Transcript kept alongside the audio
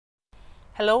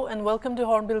Hello and welcome to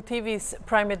Hornbill TV's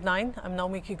Prime at 9. I'm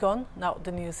Naomi Kigon. Now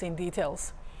the news in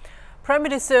details. Prime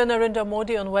Minister Narendra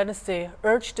Modi on Wednesday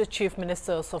urged the chief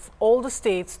ministers of all the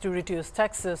states to reduce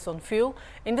taxes on fuel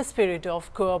in the spirit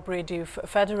of cooperative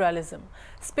federalism.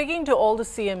 Speaking to all the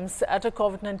CMs at a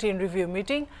COVID-19 review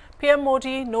meeting, PM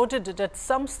Modi noted that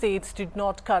some states did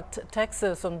not cut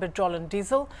taxes on petrol and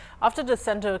diesel after the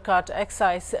centre cut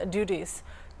excise duties.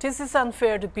 "This is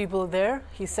unfair to people there,"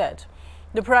 he said.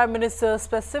 The Prime Minister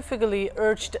specifically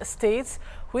urged states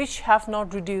which have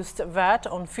not reduced VAT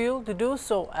on fuel to do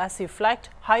so, as he flagged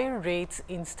higher rates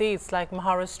in states like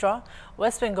Maharashtra,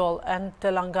 West Bengal and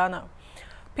Telangana.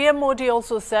 PM Modi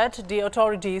also said the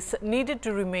authorities needed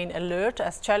to remain alert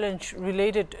as challenge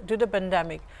related to the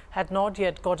pandemic had not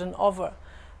yet gotten over.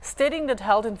 Stating that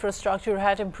health infrastructure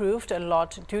had improved a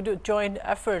lot due to joint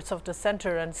efforts of the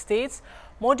centre and states,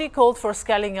 Modi called for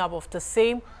scaling up of the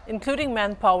same, including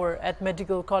manpower at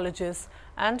medical colleges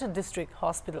and district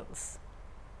hospitals.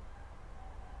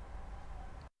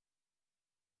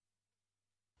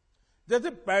 जैसे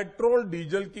petrol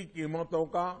diesel की कीमतों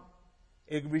का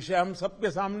एक विषय हम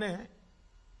सबके सामने है,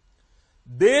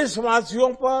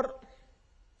 देशवासियों पर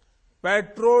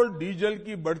पेट्रोल डीजल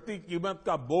की बढ़ती कीमत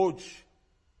का बोझ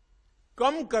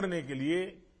कम करने के लिए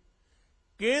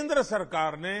केंद्र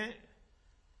सरकार ने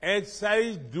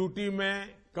एक्साइज ड्यूटी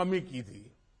में कमी की थी।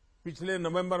 पिछले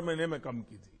नवंबर महीने में कम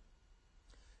की थी।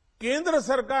 केंद्र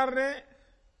सरकार ने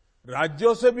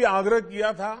राज्यों से भी आग्रह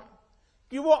किया था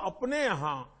कि वो अपने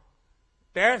यहां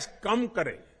टैक्स कम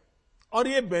करे और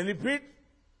ये बेनिफिट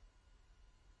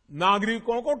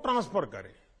नागरिकों को ट्रांसफर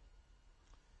करे।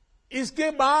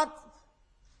 इसके बाद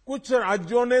कुछ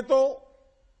राज्यों ने तो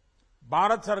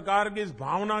भारत सरकार की इस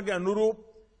भावना के अनुरूप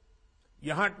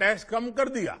यहां टैक्स कम कर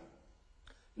दिया,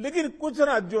 लेकिन कुछ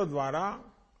राज्यों द्वारा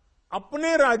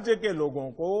अपने राज्य के लोगों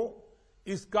को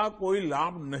इसका कोई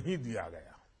लाभ नहीं दिया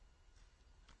गया।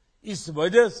 इस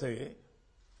वजह से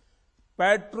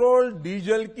पेट्रोल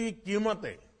डीजल की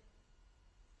कीमतें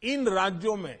इन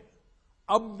राज्यों में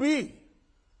अब भी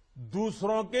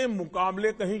दूसरों के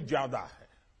मुकाबले कहीं ज्यादा है।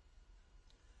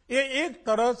 ये एक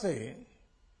तरह से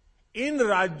इन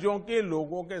राज्यों के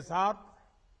लोगों के साथ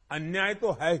अन्याय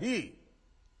तो है ही,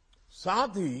 साथ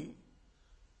ही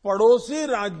पड़ोसी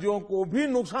राज्यों को भी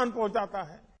नुकसान पहुंचाता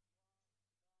है।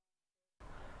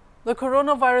 The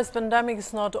coronavirus pandemic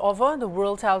is not over, the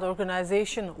World Health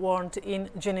Organization warned in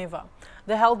Geneva.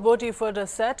 The health body further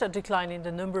said a decline in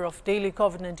the number of daily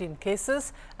COVID-19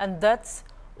 cases and deaths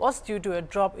was due to a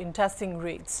drop in testing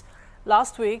rates.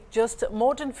 Last week, just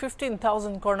more than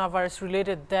 15,000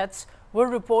 coronavirus-related deaths were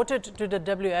reported to the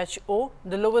WHO,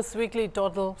 the lowest weekly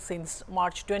total since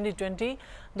March 2020.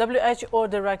 WHO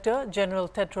Director General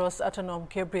Tedros Adhanom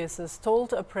Ghebreyesus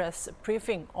told a press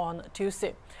briefing on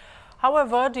Tuesday.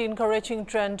 However, the encouraging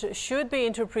trend should be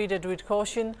interpreted with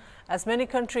caution, as many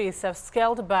countries have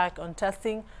scaled back on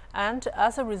testing, and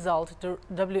as a result, the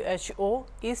WHO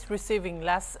is receiving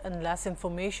less and less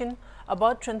information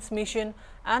about transmission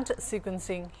and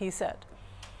sequencing, he said.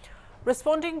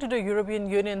 Responding to the European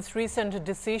Union's recent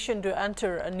decision to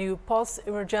enter a new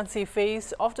post-emergency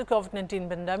phase of the COVID-19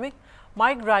 pandemic,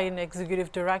 Mike Ryan,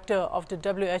 Executive Director of the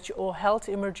WHO Health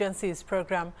Emergencies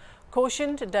Program,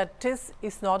 cautioned that this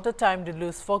is not the time to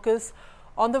lose focus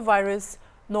on the virus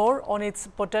nor on its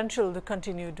potential to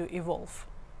continue to evolve.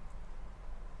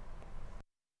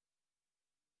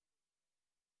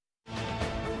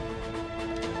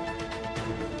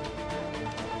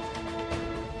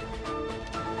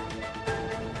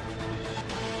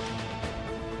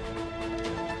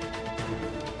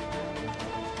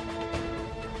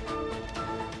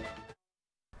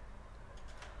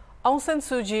 Aung San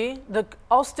Suu Kyi, the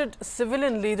ousted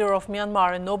civilian leader of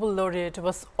Myanmar and Nobel laureate,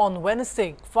 was on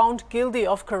Wednesday found guilty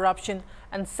of corruption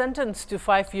and sentenced to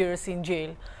 5 years in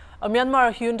jail. A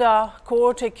Myanmar junta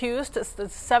court accused the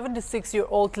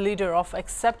 76-year-old leader of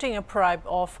accepting a bribe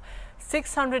of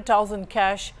 600,000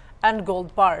 cash and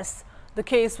gold bars. The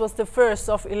case was the first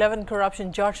of 11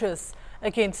 corruption charges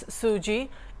against Suu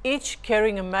Kyi, each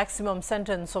carrying a maximum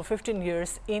sentence of 15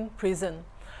 years in prison.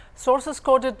 Sources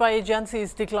quoted by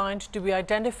agencies declined to be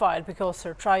identified because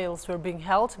her trials were being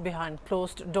held behind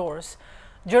closed doors.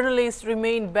 Journalists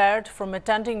remained barred from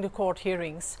attending the court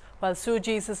hearings, while Suu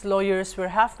Kyi's lawyers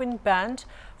have been banned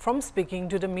from speaking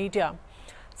to the media.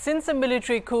 Since a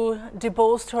military coup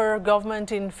deposed her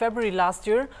government in February last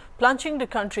year, plunging the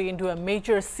country into a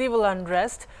major civil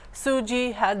unrest, Suu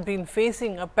Kyi had been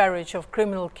facing a barrage of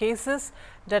criminal cases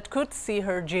that could see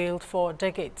her jailed for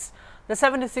decades. The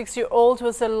 76-year-old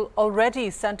was already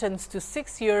sentenced to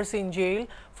 6 years in jail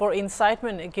for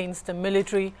incitement against the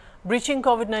military, breaching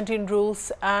COVID-19 rules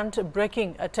and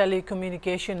breaking a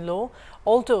telecommunication law,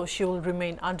 although she will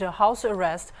remain under house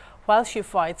arrest while she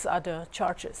fights other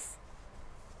charges.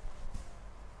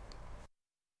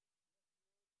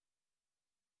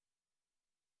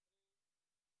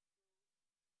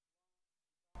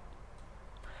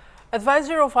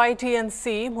 Advisor of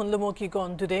IT&C, Munlumo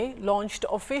Kikon, today launched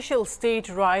official state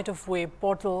right-of-way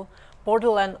portal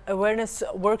and awareness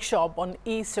workshop on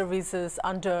e-services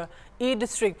under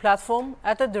e-district platform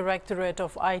at the Directorate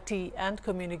of IT and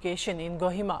Communication in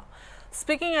Kohima.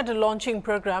 Speaking at a launching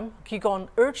program, Kikon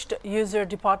urged user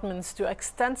departments to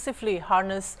extensively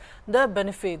harness the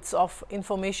benefits of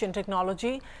information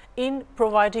technology in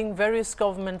providing various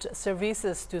government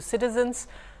services to citizens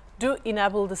to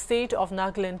enable the state of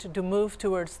Nagaland to move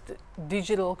towards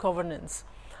digital governance.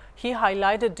 He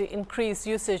highlighted the increased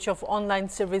usage of online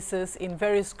services in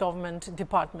various government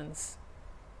departments.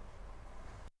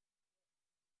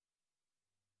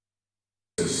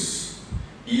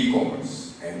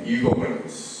 E-commerce and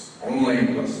e-governance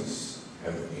online classes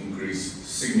have increased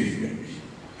significantly.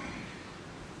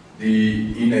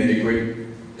 The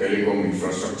inadequate telecom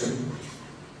infrastructure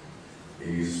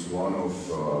is one of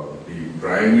the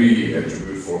primary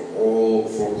attributes for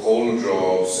all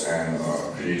jobs and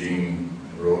creating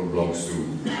roadblocks to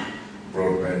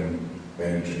broadband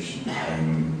penetration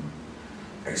and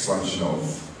expansion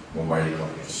of mobile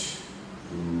coverage.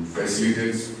 To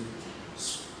facilitate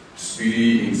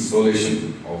speedy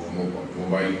installation of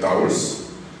mobile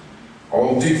towers,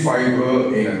 optic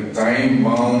fiber in a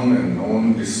time-bound and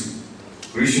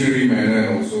non-discretionary manner,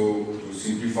 and also to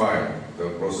simplify the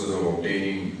process of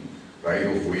obtaining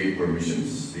right-of-way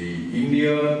permissions, the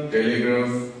India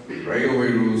Telegraph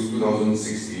Right-of-Way Rules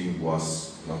 2016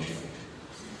 was notified.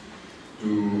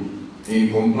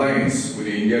 In compliance with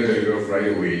the India Telegraph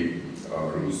Right-of-Way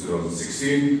Rules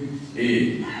 2016,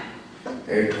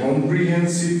 a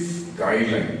comprehensive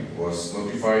guideline was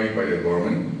notified by the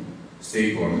government,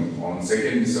 state government, on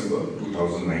 2nd December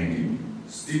 2019,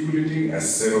 stipulating a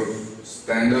set of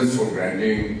standards for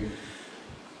granting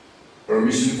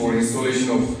permission for installation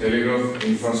of telegraph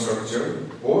infrastructure,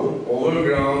 both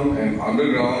overground and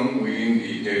underground, within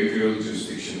the territorial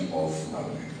jurisdiction of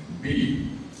Nagaland. B.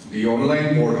 The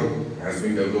online portal has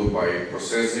been developed by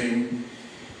processing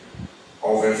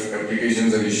of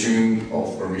applications and issuing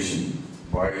of permission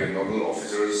by the nodal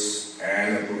officers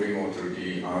and approving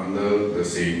authority under the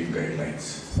same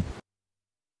guidelines.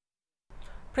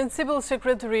 Principal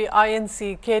Secretary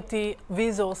INC Katie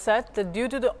Vizo said that due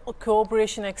to the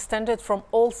cooperation extended from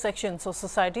all sections of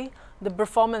society, the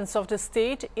performance of the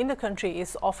state in the country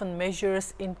is often measured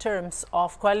in terms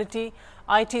of quality,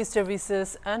 IT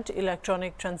services and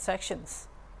electronic transactions.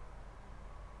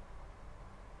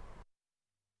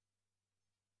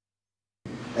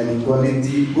 And good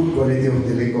quality of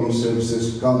telecom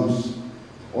services comes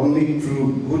only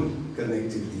through good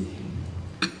connectivity.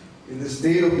 In the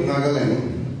state of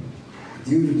Nagaland,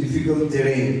 due to difficult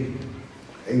terrain,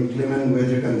 inclement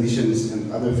weather conditions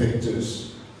and other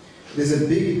factors, it is a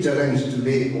big challenge to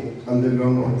lay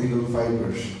underground optical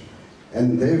fibers,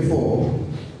 and therefore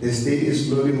the state is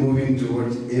slowly moving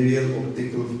towards aerial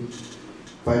optical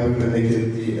fiber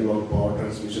connectivity along power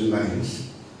transmission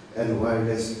lines and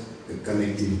wireless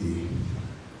connectivity.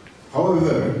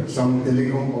 However, some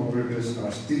telecom operators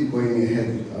are still going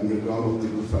ahead with underground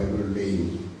optical fiber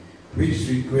laying, which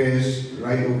requires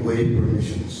right-of-way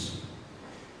permissions.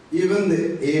 Even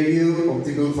the aerial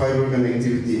optical fiber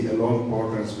connectivity along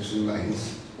power transmission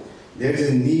lines, there is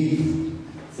a need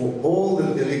for all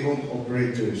the telecom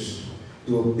operators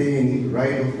to obtain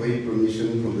right-of-way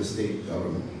permission from the state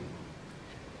government.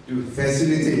 To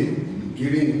facilitate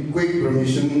giving quick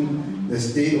permission, the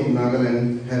state of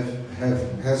Nagaland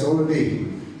has already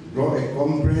brought a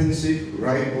comprehensive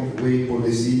right-of-way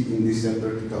policy in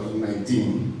December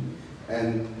 2019,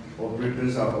 and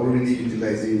operators are already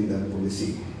utilizing that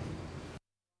policy.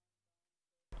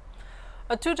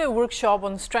 A two-day workshop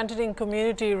on strengthening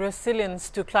community resilience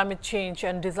to climate change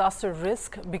and disaster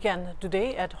risk began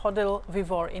today at Hotel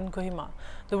Vivor in Kohima.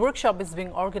 The workshop is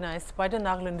being organized by the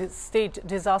Nagaland State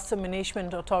Disaster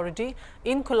Management Authority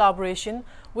in collaboration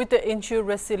with the Ensure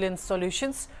Resilience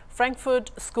Solutions,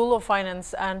 Frankfurt School of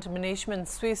Finance and Management,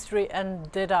 Swiss Re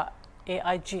and Data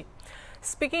AIG.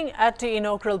 Speaking at the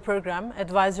inaugural program,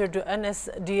 advisor to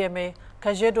NSDMA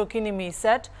Kajedo Kinimi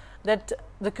said that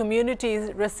the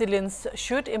community's resilience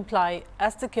should imply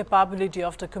as the capability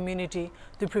of the community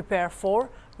to prepare for,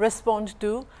 respond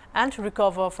to and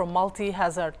recover from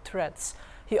multi-hazard threats.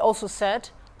 He also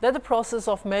said that the process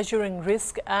of measuring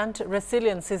risk and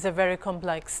resilience is a very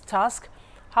complex task.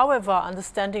 However,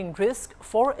 understanding risk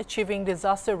for achieving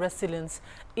disaster resilience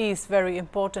is very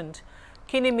important.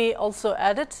 Kinimi also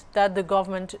added that the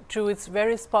government, through its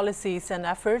various policies and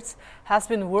efforts, has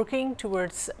been working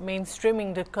towards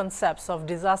mainstreaming the concepts of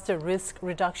disaster risk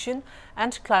reduction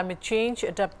and climate change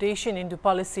adaptation into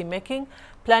policy making,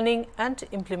 planning and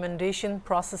implementation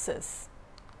processes.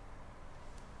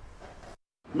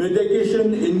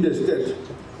 Mitigation in the state.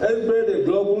 As per the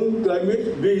Global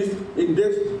Climate Risk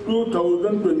Index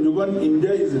 2021,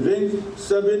 India is ranked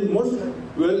 7th most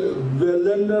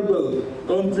vulnerable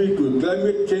country to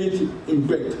climate change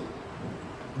impact.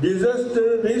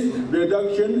 Disaster risk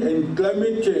reduction and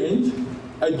climate change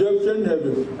adoption have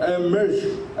emerged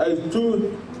as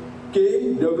two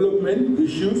key development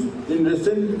issues in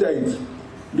recent times.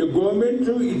 The government,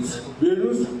 through its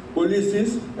various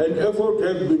policies and efforts,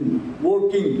 have been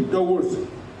working towards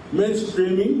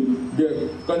mainstreaming the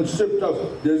concept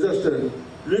of disaster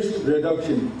risk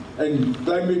reduction and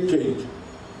climate change,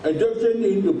 adoption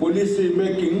into policy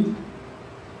making,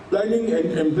 planning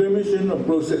and implementation of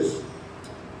process,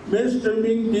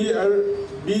 mainstreaming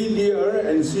DDR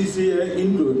and CCA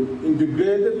into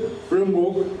integrated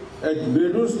framework at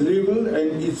various levels,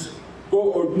 and its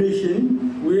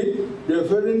coordination with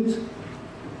different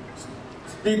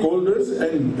stakeholders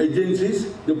and agencies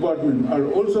departments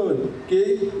are also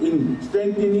key in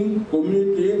strengthening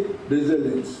community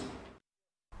resilience.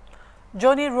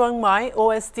 Johnny Ruangmai,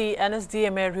 OSD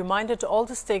NSDMA, reminded all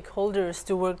the stakeholders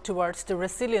to work towards the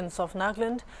resilience of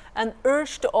Nagaland and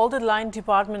urged all the line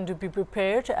department to be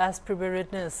prepared, as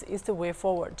preparedness is the way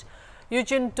forward.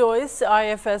 Eugene Toy's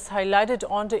IFS highlighted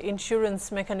on the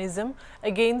insurance mechanism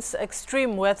against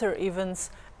extreme weather events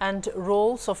and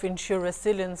roles of ensure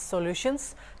resilience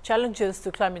solutions, challenges to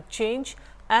climate change,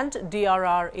 and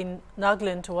DRR in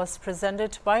Nagaland was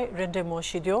presented by Rendemo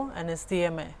Shidio,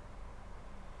 NSDMA.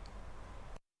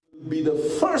 Be the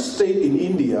first state in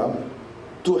India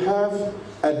to have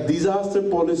a disaster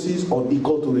policies on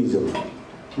ecotourism.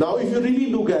 Now, if you really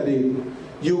look at it,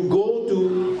 you go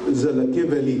to Zalake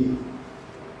Valley,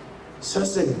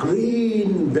 such a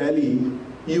green valley,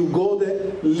 you go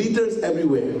there, litters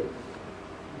everywhere.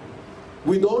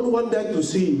 We don't want that to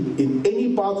see in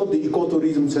any part of the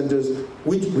ecotourism centers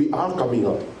which we are coming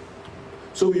up.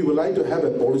 So we would like to have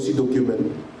a policy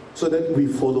document so that we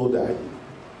follow that.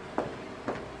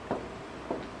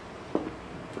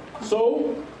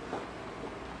 So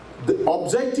the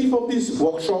objective of this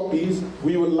workshop is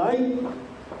we would like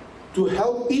to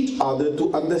help each other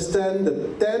to understand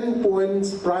the 10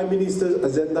 points Prime Minister's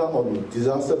agenda on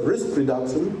disaster risk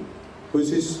reduction,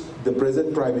 which is the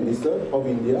present Prime Minister of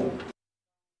India.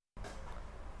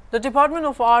 The Department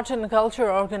of Art and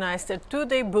Culture organized a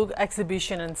two-day book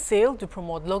exhibition and sale to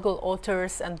promote local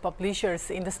authors and publishers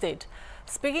in the state.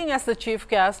 Speaking as the chief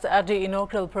guest at the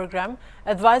inaugural program,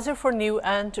 Advisor for New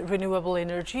and Renewable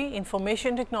Energy,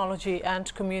 Information Technology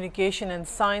and Communication and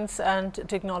Science and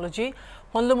Technology,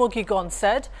 Honlumoki Gon,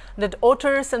 said that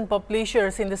authors and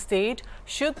publishers in the state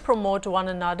should promote one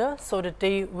another so that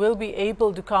they will be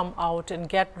able to come out and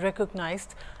get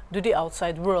recognized to the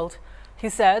outside world. He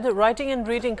said writing and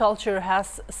reading culture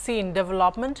has seen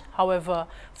development. However,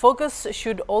 focus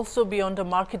should also be on the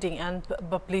marketing and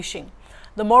publishing.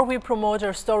 The more we promote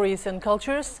our stories and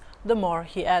cultures, the more,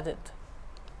 he added.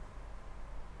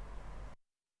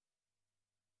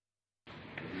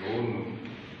 We all know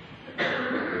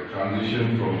the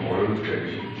transition from oral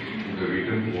tradition to the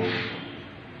written word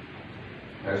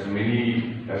has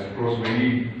crossed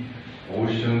many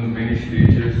oceans, many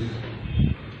stages.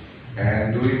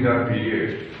 And during that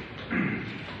period,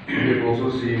 we have also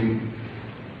seen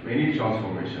many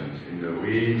transformations in the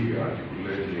way we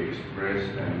articulate, we express,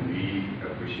 and we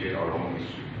appreciate our own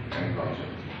history and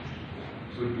culture.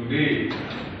 So today,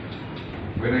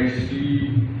 when I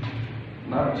see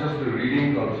not just the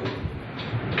reading culture,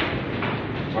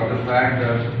 but the fact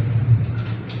that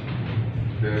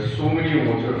there are so many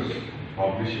authors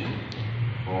publishing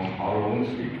from our own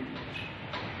state,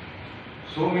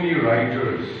 so many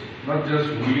writers, not just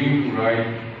willing to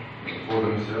write for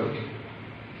themselves,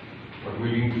 but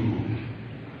willing to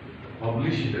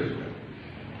publish it as well.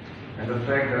 And the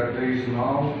fact that there is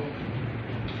now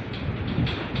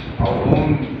our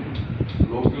own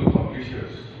local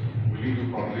publishers willing to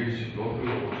publish local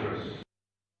authors.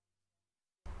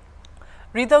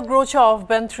 Rita Grocha of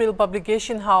Benthrill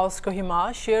Publication House,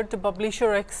 Kohima, shared the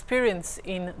publisher experience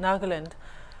in Nagaland.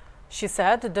 She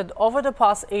said that over the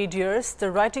past 8 years,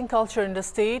 the writing culture in the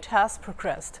state has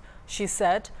progressed. She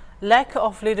said Lack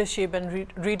of leadership and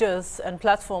readers and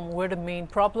platform were the main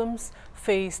problems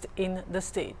faced in the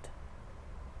state.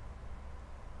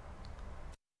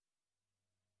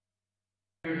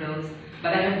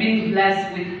 But I have been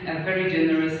blessed with a very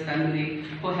generous family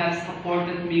who have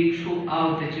supported me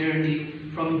throughout the journey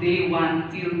from day one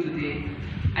till today.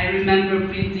 I remember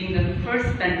printing the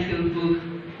first pencil book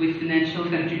with financial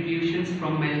contributions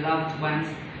from my loved ones,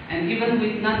 and even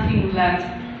with nothing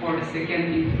left for the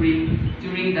second imprint,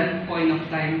 during that point of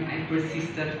time, I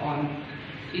persisted on.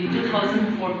 In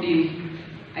 2014,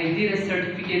 I did a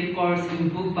certificate course in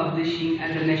book publishing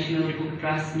at the National Book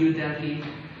Trust, New Delhi.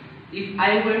 If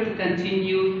I were to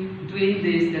continue doing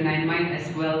this, then I might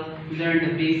as well learn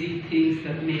the basic things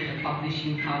that make a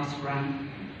publishing house run.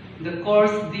 The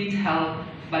course did help,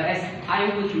 but as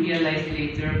I would realize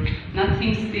later,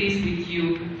 nothing stays with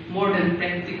you more than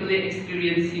practically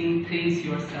experiencing things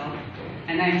yourself.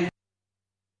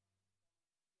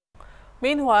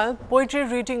 Meanwhile, poetry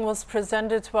reading was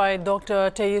presented by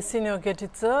Dr. Teyesinio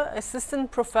Getitsa,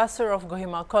 Assistant Professor of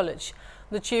Kohima College.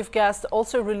 The chief guest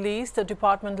also released a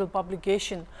departmental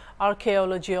publication,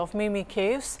 Archaeology of Mimi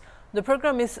Caves. The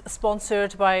program is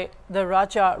sponsored by the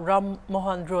Raja Ram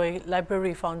Mohan Roy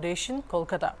Library Foundation,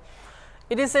 Kolkata.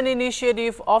 It is an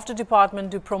initiative of the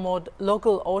department to promote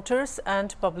local authors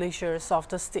and publishers of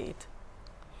the state.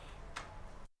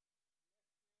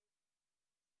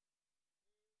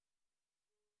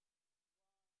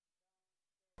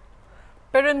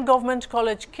 Perrin Government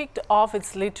College kicked off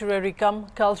its Literary Cum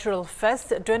Cultural Fest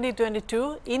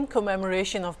 2022 in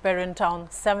commemoration of Perrin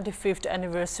Town's 75th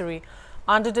anniversary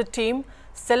under the theme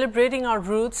Celebrating Our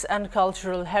Roots and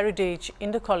Cultural Heritage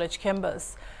in the college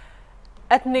campus.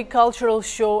 Ethnic cultural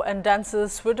show and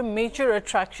dances were the major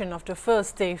attraction of the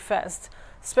first day fest.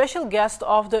 Special guest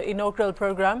of the inaugural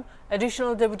program,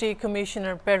 Additional Deputy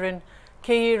Commissioner Perrin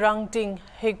K. Rangting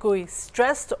Hegui,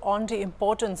 stressed on the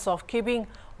importance of keeping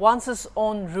one's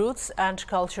own roots and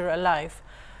culture alive.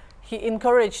 He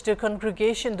encouraged the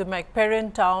congregation to make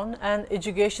Perrin Town an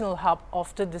educational hub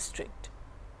of the district.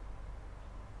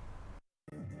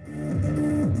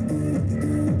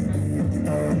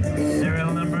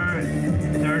 Serial number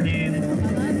 13,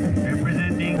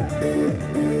 representing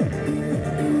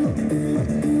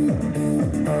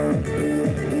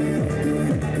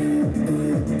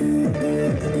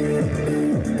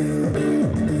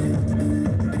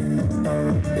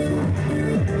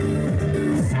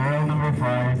serial number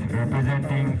 5,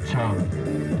 representing Chang.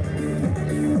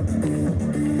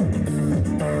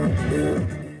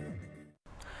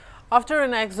 After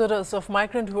an exodus of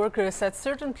migrant workers at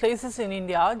certain places in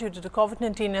India due to the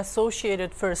COVID-19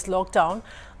 associated first lockdown,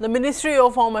 the Ministry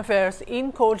of Home Affairs,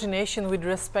 in coordination with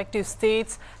respective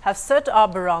states, have set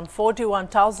up around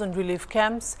 41,000 relief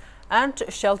camps and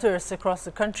shelters across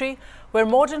the country, where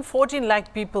more than 14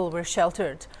 lakh people were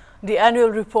sheltered. The annual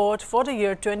report for the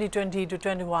year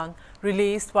 2020-21,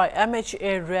 released by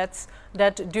MHA, reads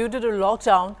that due to the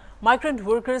lockdown, migrant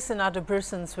workers and other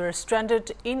persons were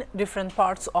stranded in different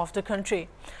parts of the country.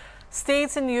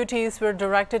 States and UTs were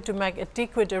directed to make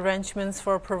adequate arrangements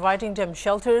for providing them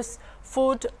shelters,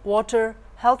 food, water,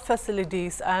 health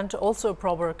facilities, and also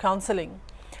proper counseling.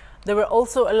 They were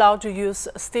also allowed to use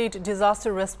State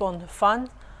Disaster Response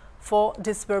Fund for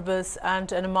this purpose,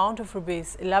 and an amount of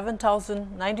Rs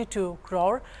 11,092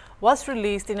 crore was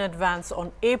released in advance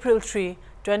on April 3,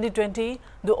 2020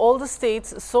 to all the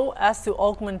states so as to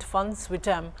augment funds with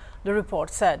them, the report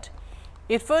said.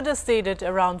 It further stated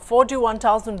around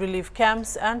 41,000 relief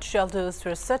camps and shelters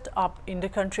were set up in the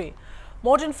country.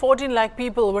 More than 14 lakh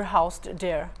people were housed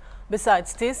there.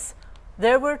 Besides this,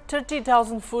 there were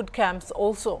 30,000 food camps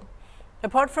also.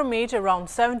 Apart from it,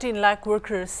 around 17 lakh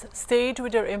workers stayed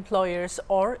with their employers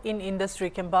or in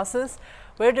industry campuses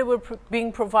where they were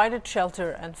being provided shelter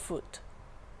and food.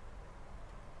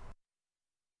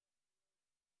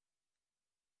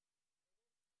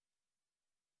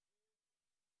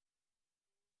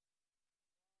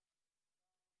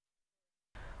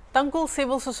 Tangkul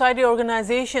civil society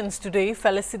organizations today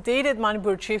felicitated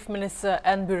Manipur Chief Minister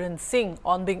N. Biren Singh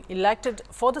on being elected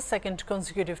for the second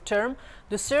consecutive term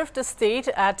to serve the state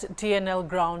at TNL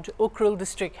ground, Ukhrul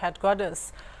district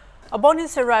headquarters. Upon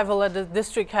his arrival at the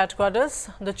district headquarters,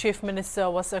 the Chief Minister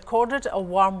was accorded a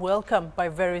warm welcome by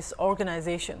various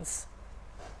organizations.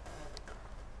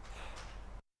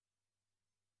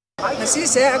 Ngasi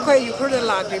akhoi Ukhrul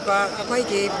lagriba akhoi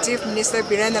ki Chief Minister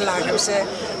Biren lagribse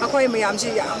akhoi mayam si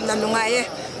yamna nungai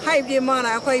haibi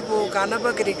mana akhoi bu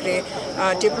kanaba krikre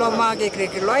diploma ke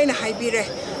krikre loina haibire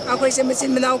akhoi se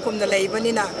machin manau kum da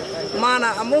leibani na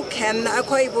mana amuk khen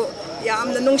akhoi bu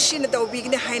yamna nungsin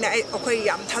tawbigni haina akhoi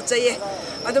yam thajaye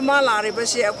adu ma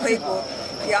laribase akhoi bo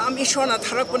yam ishona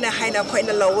tharakune haina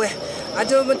khoina lawe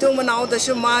adu mutung manau da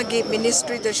shu magi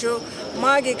ministry da shu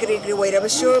magi kri waira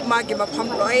shu magi mafam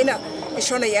loina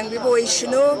ishona yangbi bo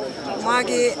ishnu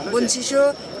magi bunchi shu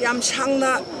yam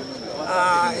changna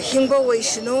hingbo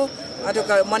waishnu adu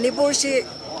ka manipur si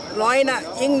loina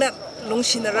ingna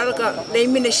lungsinaraka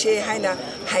leimine she haina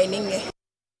haininge.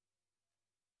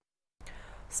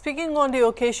 Speaking on the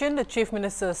occasion, the Chief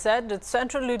Minister said that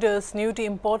central leaders knew the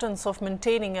importance of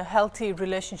maintaining a healthy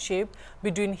relationship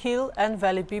between hill and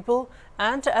valley people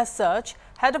and, as such,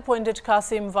 had appointed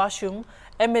Kasim Washum,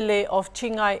 MLA of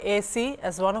Chingai AC,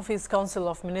 as one of his Council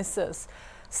of Ministers.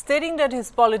 Stating that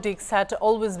his politics had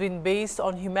always been based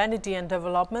on humanity and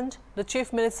development, the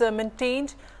Chief Minister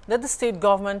maintained that the state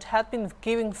government had been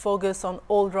giving focus on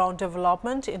all-round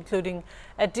development, including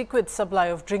adequate supply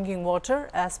of drinking water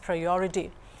as priority.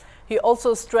 He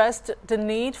also stressed the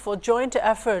need for joint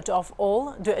effort of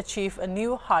all to achieve a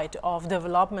new height of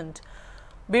development.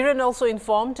 Biren also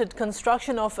informed that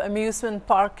construction of amusement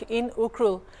park in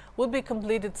Ukhrul would be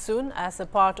completed soon as a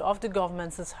part of the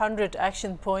government's 100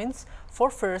 action points for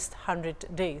first 100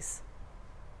 days.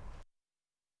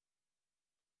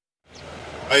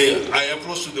 I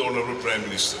approach to the Honorable Prime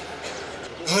Minister.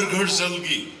 Ghar ghar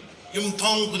jalgi yum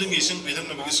thong khuding ising pidhan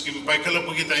na bigi scheme paikala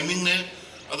pagi timing ne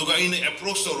aduga ine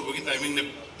approach to bagi timing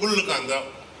ne pull kanda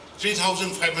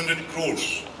 3,500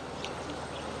 crores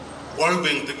World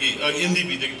Bank tagi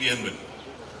NDB tagi pihan ban.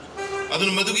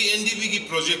 Adun madugi NDB ki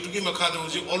project ki makha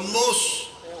hoji almost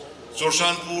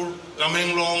Sorshanpur,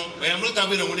 Tamenglong, mayamlo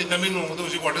tabi ramuni Tamenglong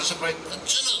hoji water supply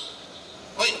chana.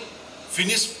 Oi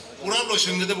finish pura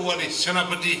lotion de buwari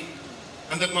Senapati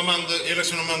andak mamang the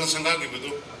election mamang sangagi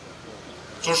bedu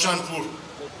Sorshanpur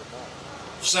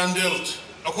Sandelt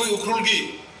akoi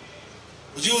Ukhrulgi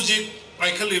hoji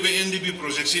paikal lebe NDB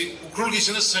project si Ukhrulgi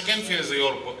sena second phase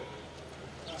Europe.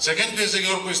 Second phase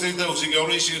Europe is the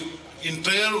hoji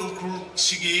entire Ukhrul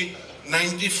sigi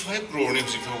 95 crore ne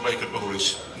sifo paikal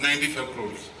bahorish 95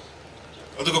 crore.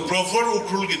 Aduga proper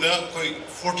Ukhrul gida koi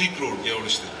 40 crore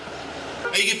yauriste.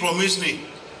 Aigi promise ni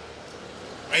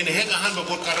I ne hek ahan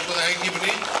babot karapada hai ki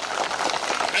bani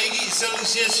aigi isal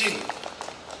sing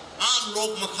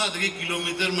lok makha dagi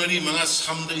kilometer mari manga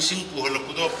samda ising puhala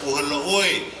kudo puhala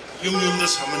oi yum da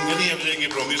saman gani abje ki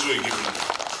promise hoi ki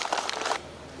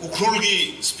Ukhrul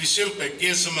gi special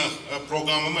package sama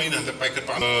program ma ina da packet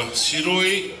pa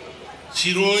Siroi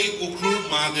Ukhrul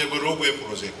Mahadeva roadway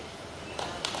project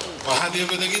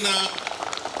Mahadeva dagi na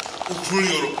Ukhrul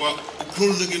Europa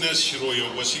Ukhrul dagi na Siroi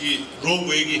Europa sigi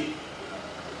roadway gi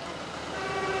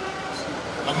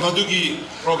Amadugi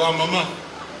program mama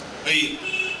ay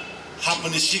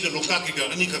happening siga lokaki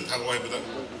ga ani kan thalwai bada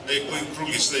ay koi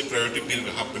Ukhrul priority bill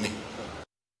ga happening.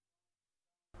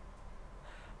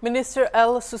 Minister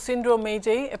L. Susindro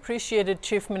Meijay appreciated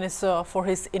Chief Minister for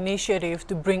his initiative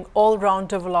to bring all-round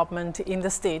development in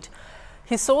the state.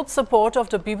 He sought support of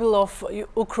the people of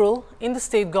Ukhrul in the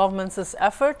state government's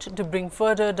effort to bring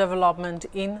further development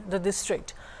in the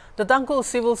district. The Tangkul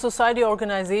civil society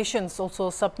organizations also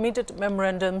submitted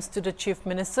memorandums to the Chief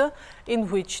Minister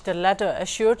in which the latter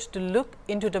assured to look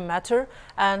into the matter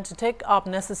and to take up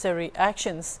necessary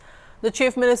actions. The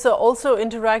Chief Minister also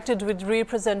interacted with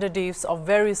representatives of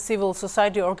various civil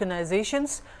society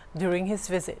organizations during his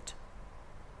visit.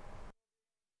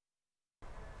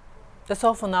 That's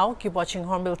all for now. Keep watching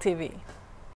Hornbill TV.